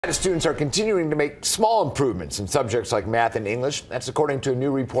Students are continuing to make small improvements in subjects like math and English. That's according to a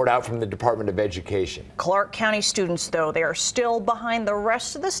new report out from the Department of Education. Clark County students, though, they are still behind the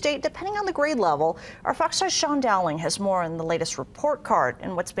rest of the state, depending on the grade level. Our Fox 5's Sean Dowling has more on the latest report card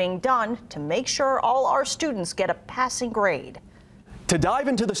and what's being done to make sure all our students get a passing grade. To dive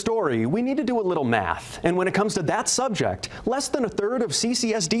into the story, we need to do a little math. And when it comes to that subject, less than a third of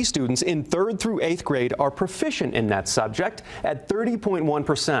CCSD students in 3rd through 8th grade are proficient in that subject at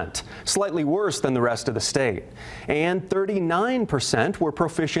 30.1%, slightly worse than the rest of the state. And 39% were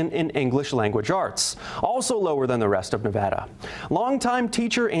proficient in English language arts, also lower than the rest of Nevada. Longtime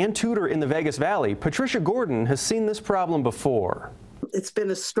teacher and tutor in the Vegas Valley, Patricia Gordon has seen this problem before. It's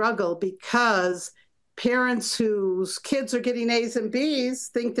been a struggle because parents whose kids are getting A's and B's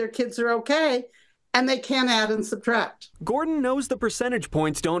think their kids are okay, and they can't add and subtract. Gordon knows the percentage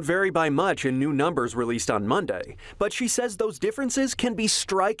points don't vary by much in new numbers released on Monday, but she says those differences can be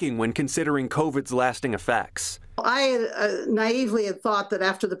striking when considering COVID's lasting effects. I naively had thought that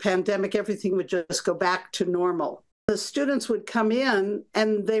after the pandemic, everything would just go back to normal. The students would come in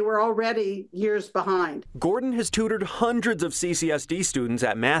and they were already years behind. Gordon has tutored hundreds of CCSD students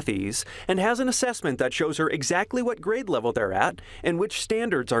at Matthews and has an assessment that shows her exactly what grade level they're at and which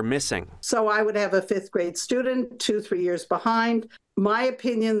standards are missing. So I would have a 5th grade student, 2-3 years behind. My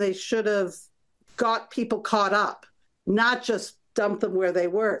opinion, they should have got people caught up, not just dumped them where they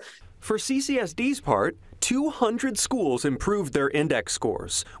were. For CCSD's part, 200 schools improved their index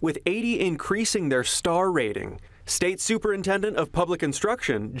scores, with 80 increasing their star rating. State Superintendent of Public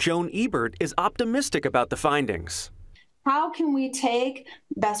Instruction, Joan Ebert, is optimistic about the findings. How can we take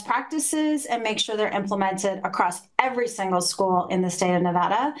best practices and make sure they're implemented across every single school in the state of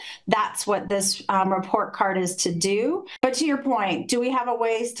Nevada? That's what this report card is to do. But to your point, do we have a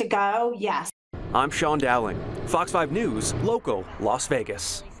ways to go? Yes. I'm Sean Dowling, Fox 5 News, local, Las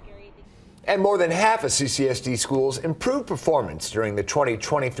Vegas. And more than half of CCSD schools improved performance during the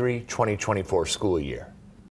 2023-2024 school year.